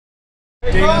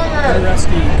Dayna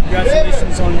Pidhoresky,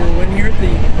 congratulations on your win here at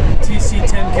the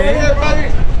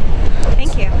TC10K.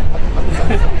 Thank you.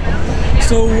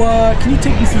 So, can you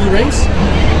take me through the race?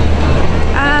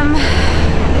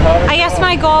 I guess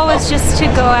my goal was just to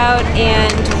go out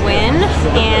and win,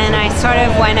 and I sort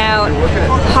of went out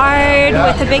hard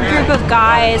with a big group of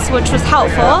guys, which was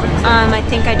helpful. I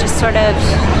think I just sort of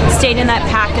stayed in that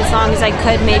pack as long as I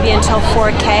could, maybe until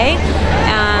 4K.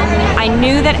 I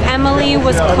knew that Emily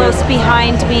was close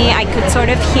behind me. I could sort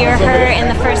of hear her in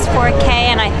the first 4K,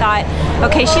 and I thought,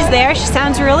 okay, she's there, she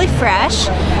sounds really fresh,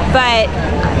 but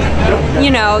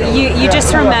you know, you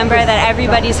just remember that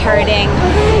everybody's hurting,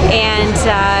 and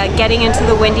getting into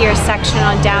the windier section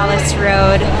on Dallas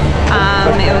Road,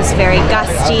 it was very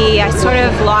gusty. I sort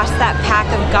of lost that pack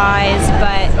of guys,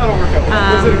 but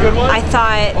I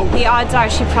thought the odds are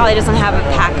she probably doesn't have a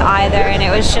pack either, and it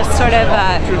was just sort of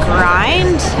a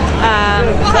grind.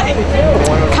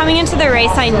 Coming into the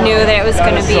race, I knew that it was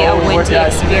going to be a windy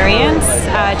experience,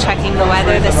 checking the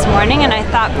weather this morning, and I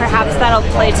thought perhaps that'll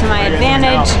play to my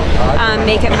advantage,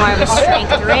 make it more of a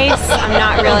strength race. I'm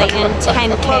not really in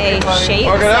 10K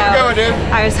shape, so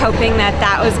I was hoping that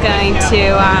that was going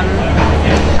to,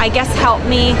 I guess, help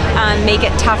me make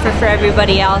it tougher for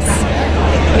everybody else.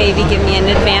 Maybe give me an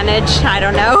advantage, I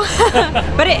don't know.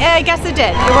 But I guess it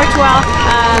did. It worked well.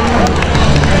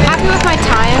 Happy with my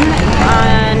time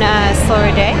on a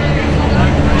slower day.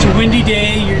 It's a windy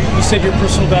day. You said your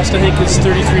personal best, I think, is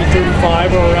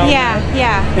 33:35 or around there.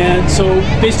 Yeah. And so,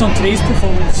 based on today's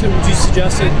performance, would you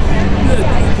suggest that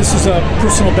this is a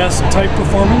personal best type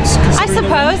performance? I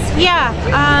suppose, yeah.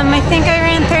 I think I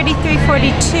ran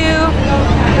 33:42.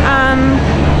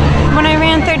 When I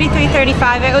ran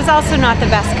 33:35, it was also not the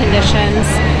best conditions.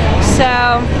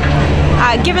 So,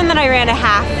 given that I ran a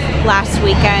half last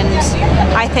weekend,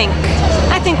 I think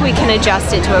we can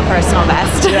adjust it to a personal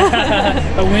best.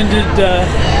 Yeah, a winded.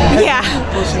 Yeah,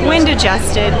 wind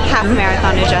adjusted, half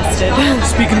marathon adjusted.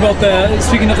 Speaking of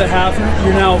the half,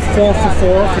 you're now 4 for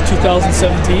 4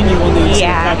 2017. You won the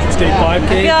St. Patrick's Day 5K.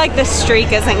 I feel like the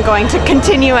streak isn't going to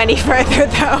continue any further,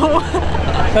 though.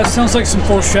 That sounds like some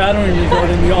foreshadowing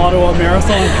regarding the Ottawa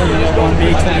Marathon coming up on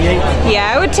May 28th.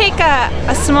 Yeah, it would take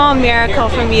a small miracle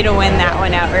for me to win that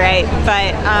one outright,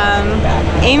 but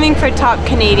aiming for top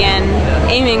Canadian,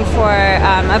 aiming for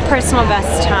a personal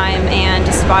best time and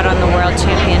a spot on the World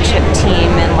Championship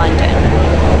team in London.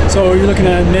 So you're looking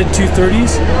at mid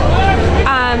 230s?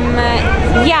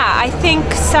 Yeah, I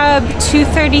think sub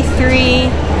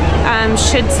 233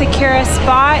 should secure a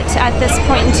spot at this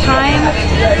point in time.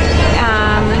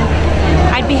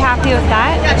 I'd be happy with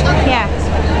that. Yeah.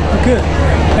 Good.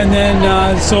 And then,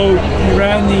 so you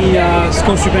ran the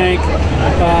Scotiabank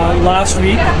last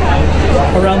week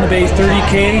around the Bay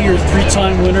 30K. You're a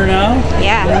 3-time winner now.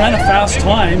 Yeah. You ran a fast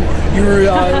time. You were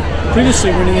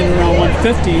previously running in around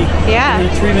 150. Yeah. And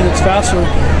 3 minutes faster.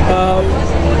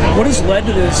 What has led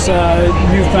to this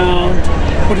newfound?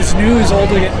 What is new is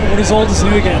old again. What is old is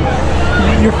new again.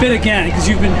 You're fit again because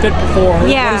you've been fit before.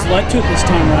 Yeah. What has led to it this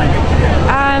time around?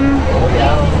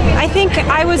 I think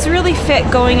I was really fit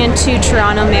going into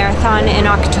Toronto Marathon in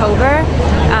October,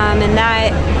 and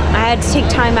that I had to take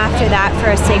time after that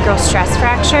for a sacral stress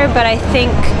fracture, but I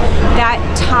think that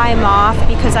time off,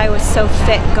 because I was so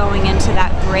fit going into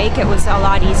that break, it was a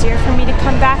lot easier for me to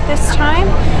come back this time.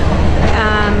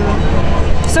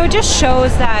 So it just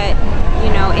shows that,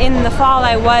 you know, in the fall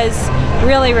I was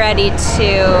really ready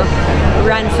to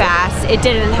run fast. It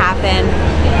didn't happen.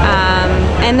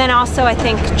 And then also I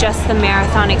think just the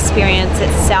marathon experience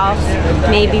itself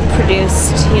maybe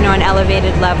produced, you know, an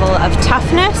elevated level of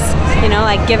toughness, you know,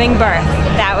 like giving birth.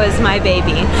 That was my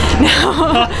baby.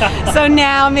 So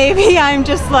now maybe I'm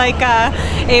just like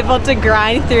able to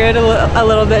grind through it a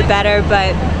little bit better,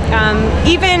 but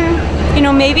even, you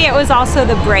know, maybe it was also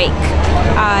the break.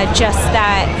 Just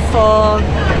that full,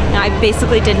 I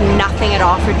basically did nothing at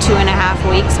all for 2.5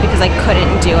 weeks because I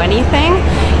couldn't do anything,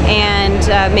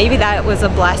 and maybe that was a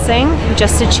blessing,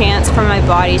 just a chance for my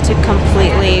body to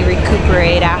completely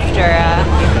recuperate after a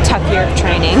tough year of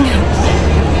training.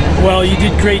 Well, you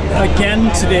did great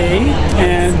again today,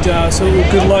 and so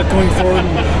good luck going forward,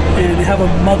 and have a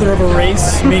mother of a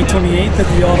race May 28th at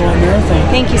the Ottawa Marathon.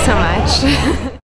 Thank you so much.